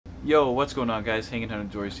Yo, what's going on, guys? Hanging Out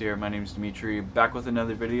Outdoors here. My name is Dimitri, back with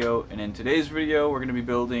another video, and in today's video we're going to be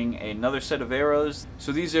building another set of arrows.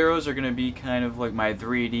 So these arrows are going to be kind of like my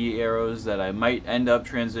 3D arrows that I might end up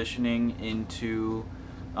transitioning into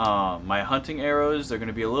my hunting arrows. They're going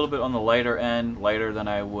to be a little bit on the lighter end, lighter than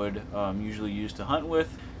I would usually use to hunt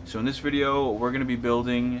with. So in this video we're going to be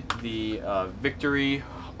building the Victory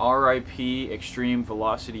RIP Extreme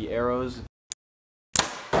Velocity arrows.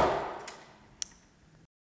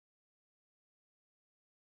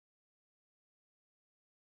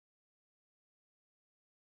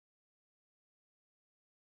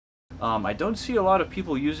 I don't see a lot of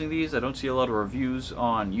people using these. I don't see a lot of reviews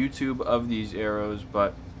on YouTube of these arrows,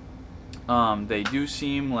 but they do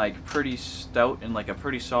seem like pretty stout and like a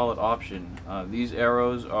pretty solid option. These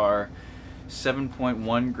arrows are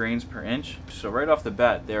 7.1 grains per inch, so right off the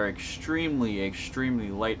bat they're extremely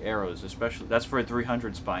light arrows, especially that's for a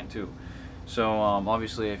 300 spine too. So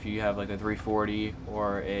obviously if you have like a 340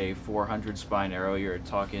 or a 400 spine arrow, you're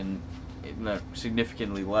talking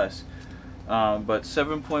significantly less. But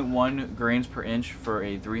 7.1 grains per inch for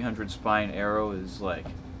a 300 spine arrow is like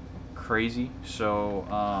crazy.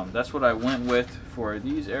 So that's what I went with for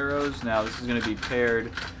these arrows. Now this is going to be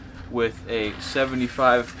paired with a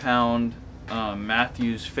 75-pound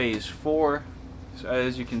Mathews Phase 4. So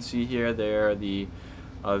as you can see here, they are the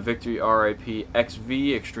Victory RIP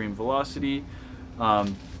XV Extreme Velocity.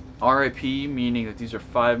 RIP meaning that these are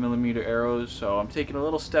 5mm arrows, so I'm taking a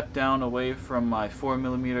little step down away from my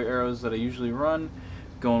 4mm arrows that I usually run,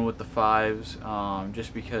 going with the 5s,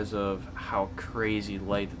 just because of how crazy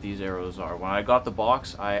light that these arrows are. When I got the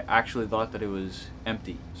box, I actually thought that it was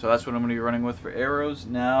empty. So that's what I'm going to be running with for arrows.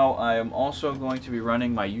 Now I am also going to be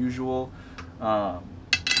running my usual, I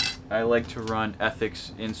like to run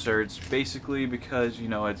Ethics inserts, basically because, you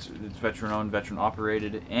know, it's veteran owned, veteran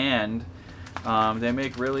operated, and they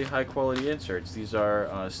make really high quality inserts. These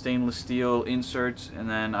are stainless steel inserts, and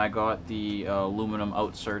then I got the aluminum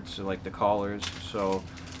outserts, like the collars, so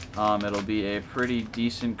it'll be a pretty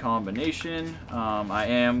decent combination. I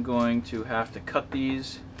am going to have to cut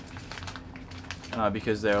these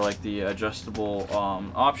because they're like the adjustable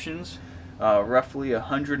options. Roughly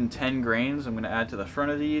 110 grains I'm going to add to the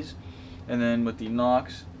front of these, and then with the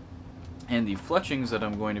nocks and the fletchings that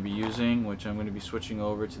I'm going to be using, which I'm going to be switching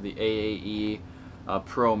over to the AAE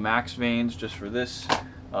Pro Max vanes just for this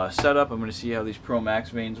setup. I'm going to see how these Pro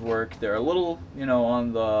Max vanes work. They're a little, you know,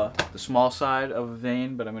 on the small side of a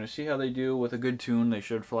vane, but I'm going to see how they do with a good tune. They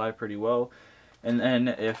should fly pretty well. And then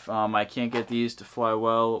if I can't get these to fly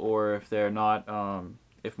well, or if they're not,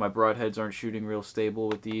 if my broadheads aren't shooting real stable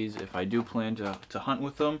with these, if I do plan to hunt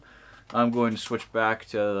with them, I'm going to switch back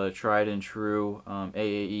to the tried and true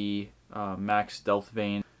AAE Max Stealth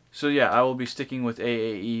vane. So yeah, I will be sticking with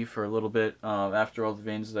AAE for a little bit. After all the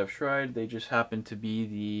vanes that I've tried, they just happen to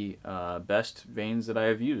be the best vanes that I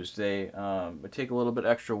have used. They take a little bit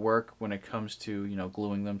extra work when it comes to, you know,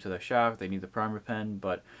 gluing them to the shaft. They need the primer pen,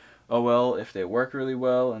 but oh well, if they work really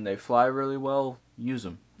well and they fly really well, use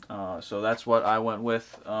them. So that's what I went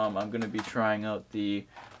with. I'm going to be trying out the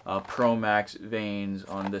Pro Max vanes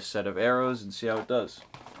on this set of arrows and see how it does.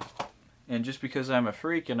 And just because I'm a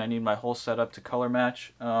freak and I need my whole setup to color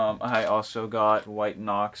match, I also got white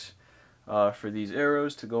nocks for these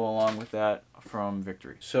arrows to go along with that from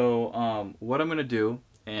Victory. So what I'm going to do,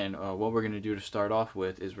 and what we're going to do to start off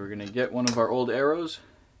with, is we're going to get one of our old arrows.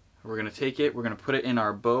 We're going to take it, we're going to put it in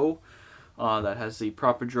our bow that has the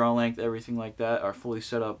proper draw length, everything like that, our fully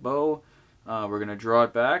set up bow. We're going to draw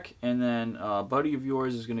it back, and then a buddy of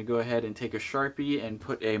yours is going to go ahead and take a Sharpie and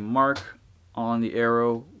put a mark on the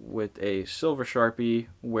arrow with a silver Sharpie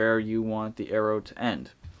where you want the arrow to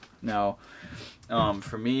end. Now,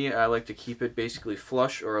 for me, I like to keep it basically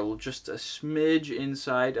flush or just a smidge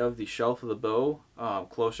inside of the shelf of the bow,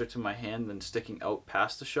 closer to my hand than sticking out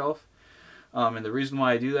past the shelf. And the reason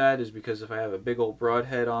why I do that is because if I have a big old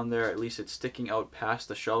broadhead on there, at least it's sticking out past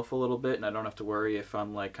the shelf a little bit, and I don't have to worry if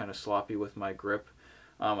I'm like kind of sloppy with my grip.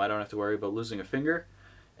 I don't have to worry about losing a finger.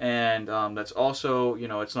 And that's also, you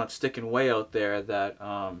know, it's not sticking way out there that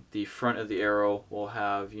the front of the arrow will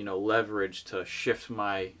have, you know, leverage to shift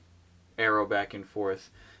my arrow back and forth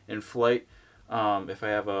in flight. If I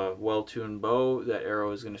have a well-tuned bow, that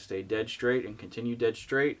arrow is going to stay dead straight and continue dead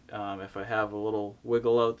straight. If I have a little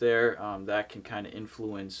wiggle out there, that can kind of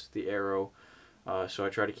influence the arrow. So I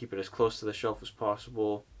try to keep it as close to the shelf as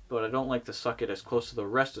possible. But I don't like to suck it as close to the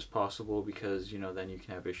rest as possible because, you know, then you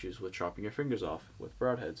can have issues with chopping your fingers off with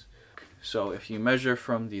broadheads. So if you measure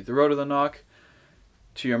from the throat of the nock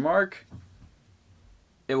to your mark,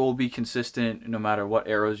 it will be consistent no matter what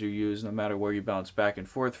arrows you use, no matter where you bounce back and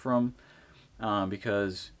forth from,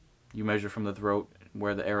 because you measure from the throat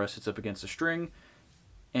where the arrow sits up against the string,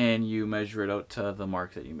 and you measure it out to the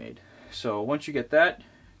mark that you made. So once you get that,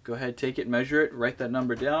 go ahead, take it, measure it, write that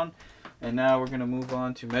number down, and now we're going to move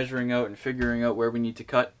on to measuring out and figuring out where we need to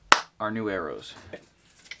cut our new arrows.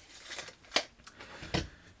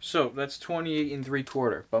 So that's 28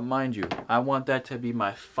 3/4, but mind you, I want that to be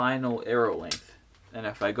my final arrow length. And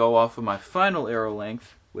if I go off of my final arrow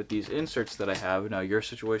length with these inserts that I have, now your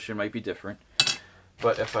situation might be different,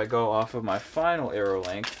 but if I go off of my final arrow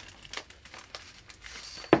length,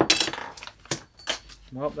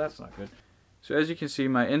 well, that's not good. So as you can see,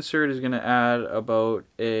 my insert is going to add about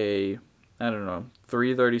a, I don't know,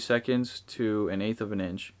 3/32 to 1/8 of an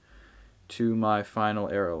inch to my final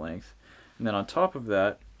arrow length. And then on top of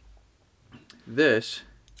that, this,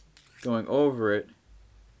 going over it,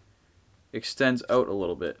 extends out a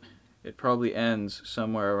little bit. It probably ends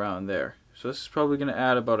somewhere around there. So this is probably going to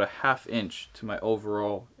add about a 1/2 inch to my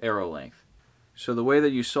overall arrow length. So the way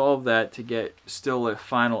that you solve that to get still a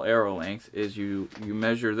final arrow length is you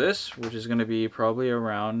measure this, which is going to be probably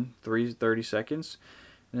around 3/32,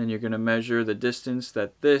 and then you're going to measure the distance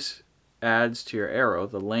that this adds to your arrow,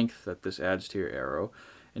 the length that this adds to your arrow,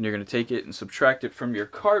 and you're going to take it and subtract it from your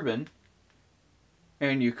carbon,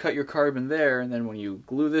 and you cut your carbon there, and then when you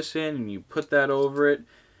glue this in and you put that over it,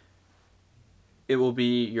 it will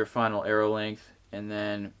be your final arrow length, and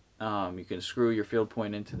then you can screw your field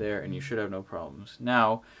point into there and you should have no problems.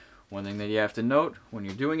 Now, one thing that you have to note when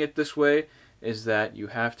you're doing it this way is that you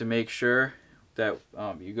have to make sure that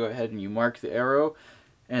you go ahead and you mark the arrow,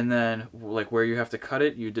 and then like where you have to cut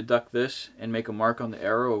it, you deduct this and make a mark on the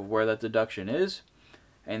arrow of where that deduction is,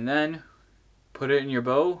 and then put it in your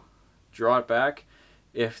bow, draw it back.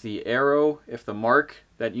 If the mark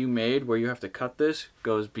that you made where you have to cut this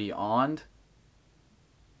goes beyond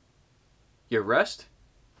your rest,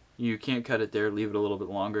 you can't cut it there, leave it a little bit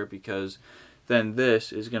longer, because then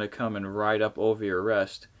this is going to come and ride up over your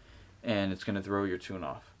rest and it's going to throw your tune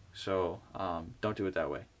off. So don't do it that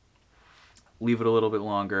way. Leave it a little bit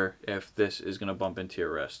longer if this is going to bump into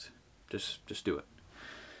your rest. Just do it.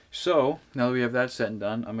 So now that we have that set and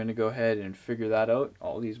done, I'm going to go ahead and figure that out,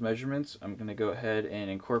 all these measurements. I'm going to go ahead and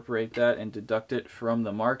incorporate that and deduct it from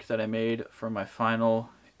the mark that I made for my final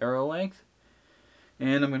arrow length,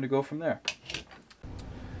 and I'm going to go from there.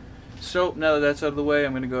 So now that that's out of the way,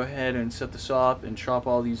 I'm going to go ahead and set the saw up and chop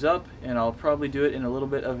all these up, and I'll probably do it in a little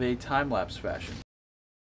bit of a time-lapse fashion.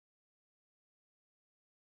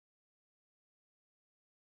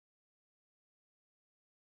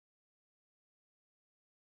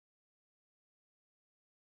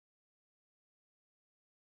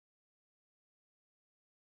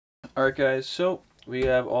 Alright guys, so we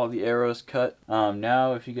have all the arrows cut.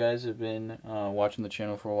 Now if you guys have been watching the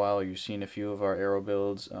channel for a while, or you've seen a few of our arrow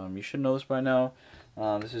builds, you should know this by now.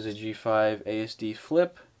 This is a G5 ASD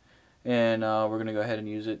flip, and we're going to go ahead and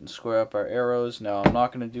use it and square up our arrows. Now I'm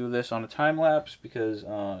not going to do this on a time lapse because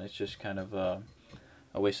it's just kind of a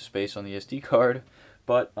waste of space on the SD card.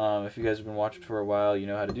 But if you guys have been watching for a while, you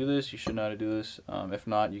know how to do this. You should know how to do this. If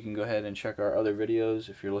not, you can go ahead and check our other videos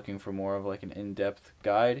if you're looking for more of like an in-depth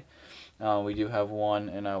guide. We do have one,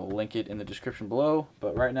 and I will link it in the description below.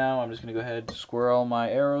 But right now, I'm just going to go ahead and square all my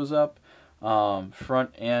arrows up, front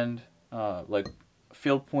end, like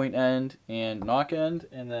field point end and knock end,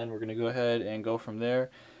 and then we're going to go ahead and go from there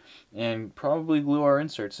and probably glue our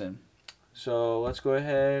inserts in. So let's go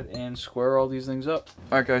ahead and square all these things up.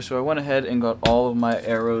 Alright guys, so I went ahead and got all of my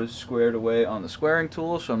arrows squared away on the squaring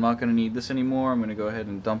tool, so I'm not going to need this anymore. I'm going to go ahead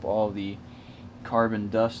and dump all the carbon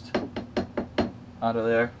dust out of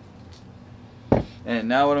there. And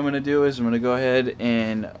now what I'm going to do is I'm going to go ahead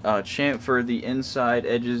and chamfer the inside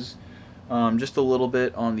edges just a little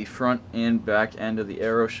bit on the front and back end of the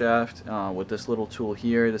arrow shaft with this little tool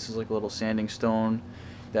here. This is like a little sanding stone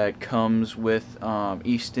that comes with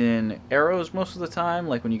Easton arrows most of the time.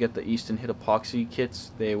 Like when you get the Easton Hit Epoxy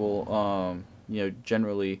kits, they will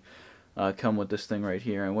generally come with this thing right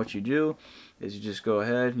here. And what you do is you just go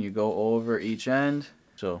ahead and you go over each end.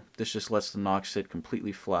 So this just lets the nock sit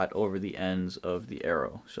completely flat over the ends of the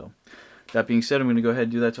arrow. So that being said, I'm going to go ahead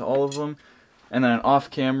and do that to all of them. And then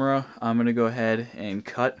off camera, I'm going to go ahead and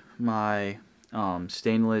cut my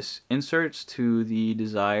stainless inserts to the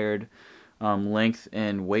desired length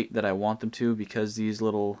and weight that I want them to, because these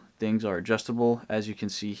little things are adjustable. As you can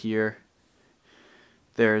see here,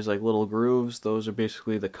 there's like little grooves. Those are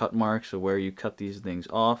basically the cut marks of where you cut these things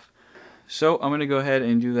off. So I'm going to go ahead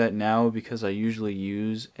and do that now, because I usually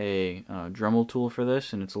use a Dremel tool for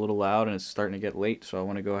this, and it's a little loud and it's starting to get late, so I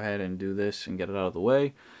want to go ahead and do this and get it out of the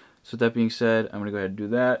way. So with that being said, I'm going to go ahead and do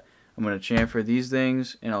that. I'm I'm going to chamfer these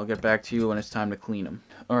things, and I'll get back to you when it's time to clean them.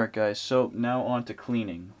 Alright guys, so now on to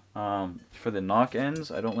cleaning. For the knock ends,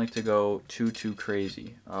 I don't like to go too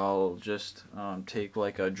crazy. I'll just take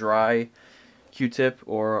like a dry Q-tip,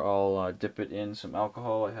 or I'll dip it in some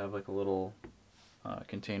alcohol. I have like a little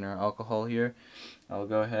container of alcohol here. I'll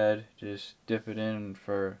go ahead, just dip it in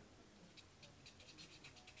and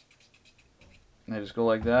I just go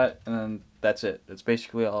like that, and then that's it. That's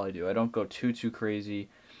basically all I do. I don't go too crazy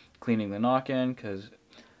cleaning the knock end, because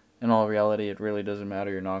in all reality it really doesn't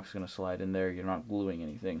matter. Your knock's going to slide in there. You're not gluing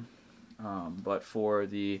anything. But for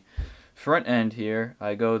the front end here,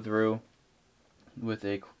 I go through with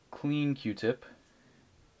a clean Q-tip.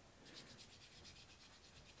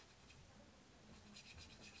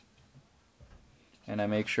 And I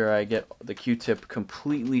make sure I get the Q-tip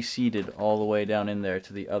completely seated all the way down in there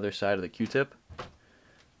to the other side of the Q-tip,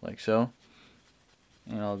 like so.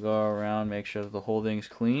 And I'll go around, make sure that the whole thing's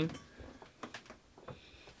clean.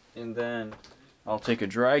 And then I'll take a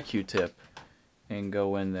dry Q-tip and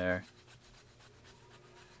go in there.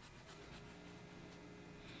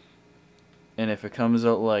 And if it comes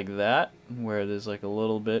out like that, where there's like a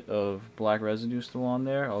little bit of black residue still on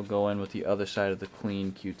there, I'll go in with the other side of the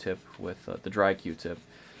clean Q-tip with the dry Q-tip.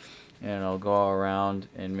 And I'll go around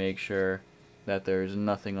and make sure that there's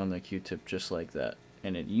nothing on the Q-tip, just like that.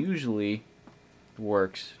 And it usually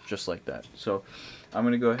works just like that. So I'm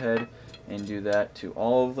going to go ahead and do that to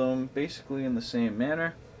all of them, basically in the same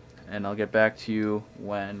manner. And I'll get back to you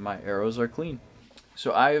when my arrows are clean.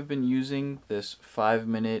 So I have been using this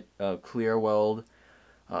 5-minute clear weld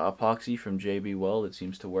epoxy from JB Weld. It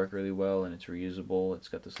seems to work really well, and it's reusable. It's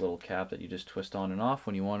got this little cap that you just twist on and off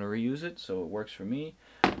when you want to reuse it, so it works for me.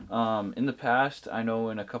 In the past, I know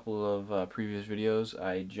in a couple of previous videos,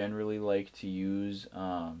 I generally like to use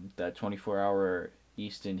that 24-hour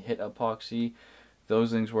Easton Hit epoxy.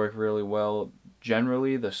 Those things work really well.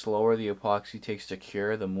 Generally, the slower the epoxy takes to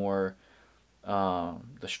cure, the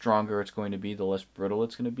stronger it's going to be, the less brittle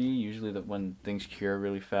it's going to be. Usually when things cure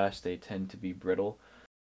really fast, they tend to be brittle.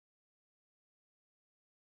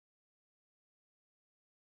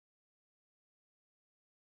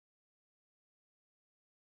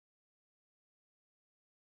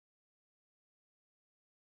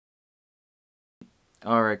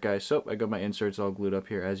 Alright guys, so I got my inserts all glued up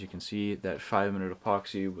here. As you can see, that 5-minute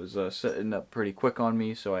epoxy was setting up pretty quick on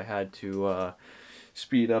me, so I had to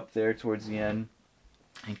speed up there towards the end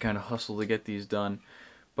and kind of hustle to get these done.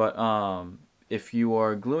 But if you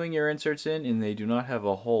are gluing your inserts in and they do not have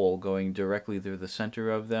a hole going directly through the center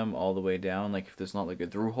of them all the way down, like if there's not like a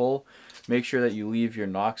through hole, make sure that you leave your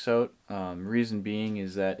nocks out. Reason being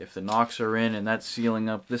is that if the nocks are in and that's sealing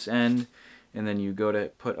up this end, and then you go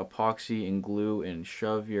to put epoxy and glue and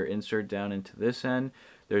shove your insert down into this end,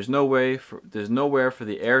 there's nowhere for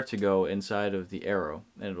the air to go inside of the arrow,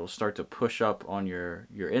 and it'll start to push up on your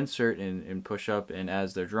insert and push up, and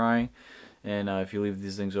as they're drying, and if you leave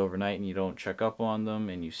these things overnight and you don't check up on them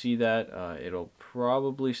and you see that, it'll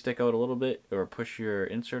probably stick out a little bit or push your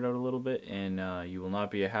insert out a little bit, and you will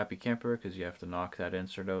not be a happy camper because you have to knock that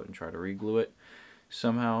insert out and try to re-glue it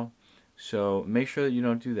somehow. So make sure that you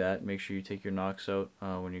don't do that. Make sure you take your nocks out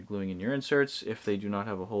when you're gluing in your inserts if they do not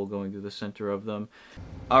have a hole going through the center of them.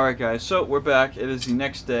 Alright guys, so we're back. It is the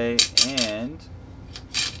next day, and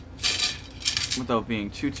without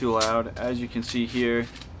being too loud, as you can see here,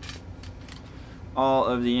 all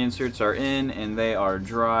of the inserts are in and they are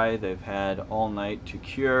dry. They've had all night to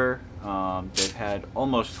cure. They've had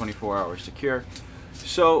almost 24 hours to cure.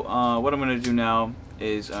 So what I'm going to do now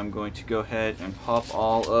is I'm going to go ahead and pop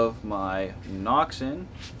all of my nocks in,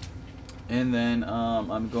 and then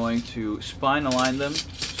I'm going to spine align them.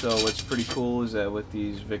 So what's pretty cool is that with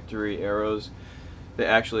these Victory arrows, they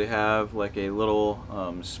actually have like a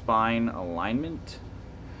little spine alignment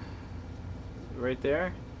right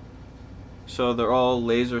there. So they're all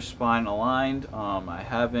laser spine aligned. I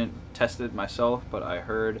haven't tested myself, but I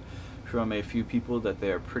heard from a few people that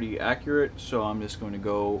they are pretty accurate, so I'm just going to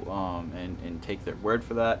go and take their word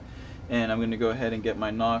for that. And I'm going to go ahead and get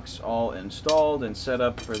my nocks all installed and set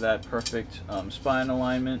up for that perfect spine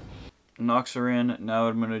alignment. Nocks are in. Now what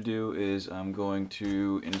I'm going to do is I'm going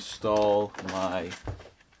to install my,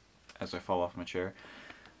 as I fall off my chair,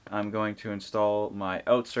 I'm going to install my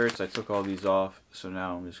outserts. I took all these off, so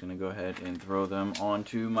now I'm just going to go ahead and throw them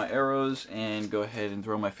onto my arrows and go ahead and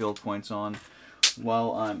throw my field points on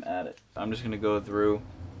while I'm at it. I'm just going to go through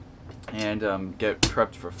and get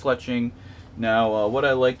prepped for fletching. Now what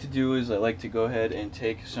I like to do is I like to go ahead and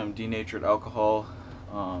take some denatured alcohol.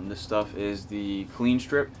 This stuff is the clean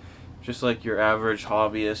strip, just like your average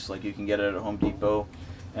hobbyist, like you can get it at Home Depot.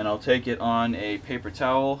 And I'll take it on a paper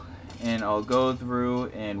towel and I'll go through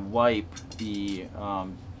and wipe the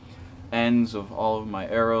ends of all of my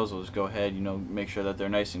arrows. I'll just go ahead, you know, make sure that they're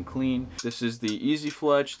nice and clean. This is the Easy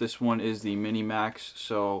Fletch. This one is the Mini Max.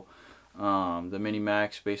 So the Mini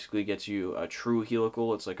Max basically gets you a true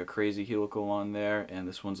helical. It's like a crazy helical on there, and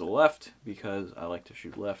this one's a left because I like to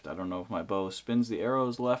shoot left. I don't know if my bow spins the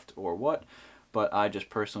arrows left or what, but I just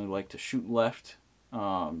personally like to shoot left,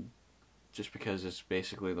 just because it's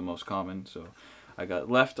basically the most common. So I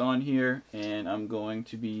got left on here, and I'm going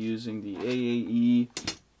to be using the AAE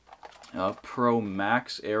Pro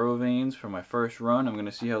Max arrow vanes for my first run. I'm going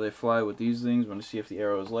to see how they fly with these things. I'm going to see if the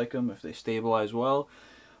arrows like them, if they stabilize well.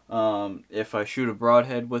 If I shoot a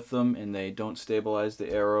broadhead with them and they don't stabilize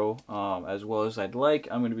the arrow as well as I'd like,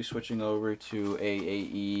 I'm going to be switching over to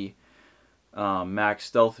AAE Max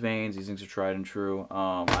Stealth Vanes. These things are tried and true.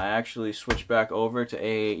 I actually switched back over to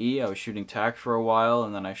AAE. I was shooting TAC for a while,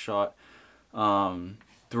 and then I shot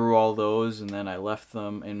through all those, and then I left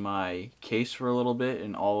them in my case for a little bit,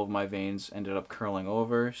 and all of my vanes ended up curling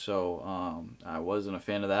over, so I wasn't a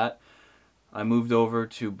fan of that. I moved over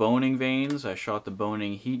to boning vanes. I shot the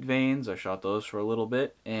boning heat vanes. I shot those for a little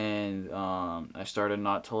bit, and I started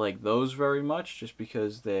not to like those very much, just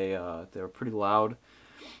because they were pretty loud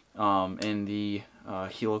in the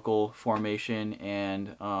helical formation,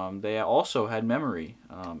 and they also had memory.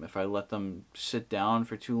 If I let them sit down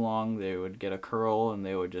for too long, they would get a curl and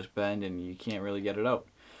they would just bend, and you can't really get it out.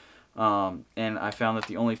 And I found that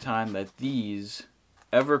the only time that these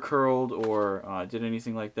ever curled or did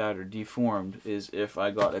anything like that or deformed is if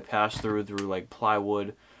I got a pass through like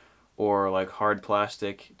plywood or like hard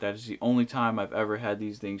plastic. That is the only time I've ever had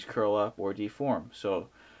these things curl up or deform. So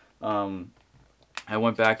I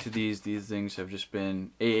went back to these. These things have just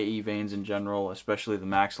been AAE vanes in general, especially the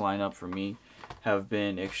Max lineup for me, have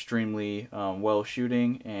been extremely well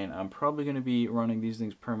shooting, and I'm probably going to be running these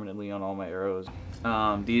things permanently on all my arrows.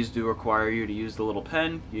 These do require you to use the little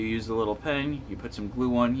pen. You use the little pen, you put some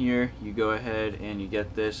glue on here, you go ahead and you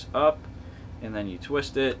get this up, and then you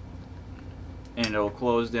twist it, and it'll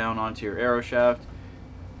close down onto your arrow shaft.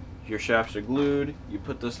 Your shafts are glued. You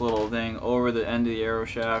put this little thing over the end of the arrow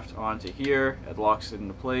shaft onto here. It locks it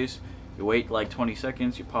into place. You wait like 20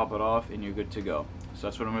 seconds, you pop it off, and you're good to go. So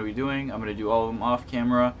that's what I'm going to be doing. I'm going to do all of them off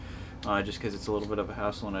camera, just because it's a little bit of a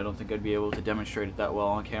hassle, and I don't think I'd be able to demonstrate it that well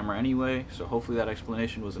on camera anyway. So hopefully that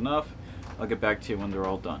explanation was enough. I'll get back to you when they're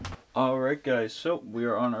all done. Alright guys, so we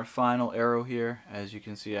are on our final arrow here. As you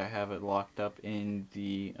can see, I have it locked up in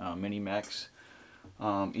the Mini Max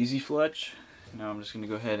Easy Fletch. Now I'm just going to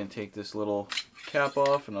go ahead and take this little cap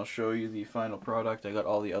off, and I'll show you the final product. I got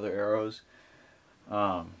all the other arrows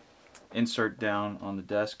insert down on the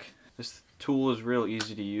desk. This tool is real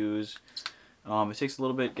easy to use. It takes a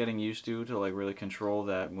little bit getting used to like really control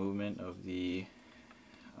that movement of the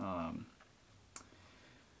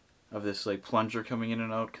of this like plunger coming in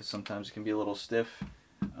and out, because sometimes it can be a little stiff,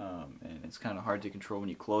 and it's kind of hard to control when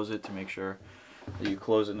you close it, to make sure that you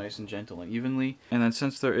close it nice and gentle and evenly. And then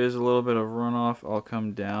since there is a little bit of runoff, I'll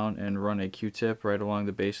come down and run a Q-tip right along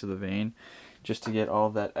the base of the vane, just to get all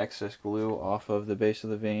that excess glue off of the base of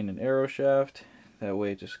the vane and arrow shaft. That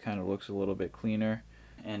way it just kind of looks a little bit cleaner.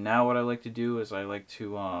 And now what I like to do is I like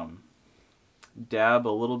to dab a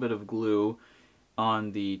little bit of glue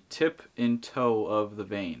on the tip and toe of the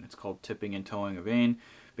vane. It's called tipping and toeing a vane.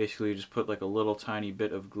 Basically, you just put like a little tiny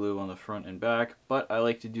bit of glue on the front and back, but I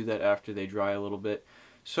like to do that after they dry a little bit.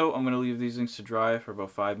 So I'm going to leave these things to dry for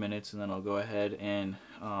about 5 minutes, and then I'll go ahead and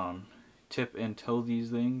tip and toe these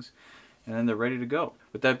things, and then they're ready to go.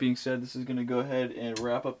 With that being said, this is going to go ahead and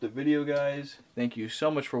wrap up the video, guys. Thank you so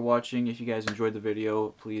much for watching. If you guys enjoyed the video,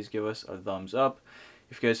 please give us a thumbs up.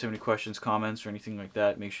 If you guys have any questions, comments, or anything like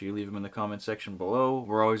that, make sure you leave them in the comment section below.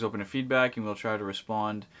 We're always open to feedback, and we'll try to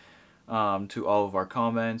respond to all of our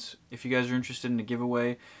comments. If you guys are interested in a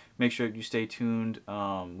giveaway, make sure you stay tuned.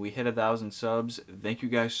 We hit 1,000 subs. Thank you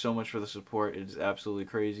guys so much for the support. It is absolutely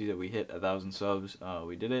crazy that we hit 1,000 subs.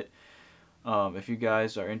 We did it. If you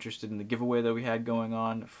guys are interested in the giveaway that we had going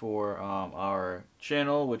on for our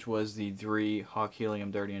channel, which was the 3 Hawk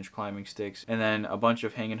Helium 30-inch climbing sticks, and then a bunch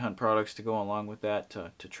of hang and hunt products to go along with that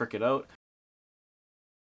to trick it out.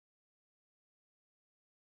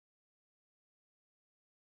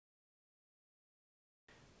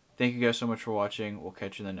 Thank you guys so much for watching. We'll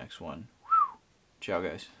catch you in the next one. Ciao,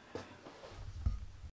 guys.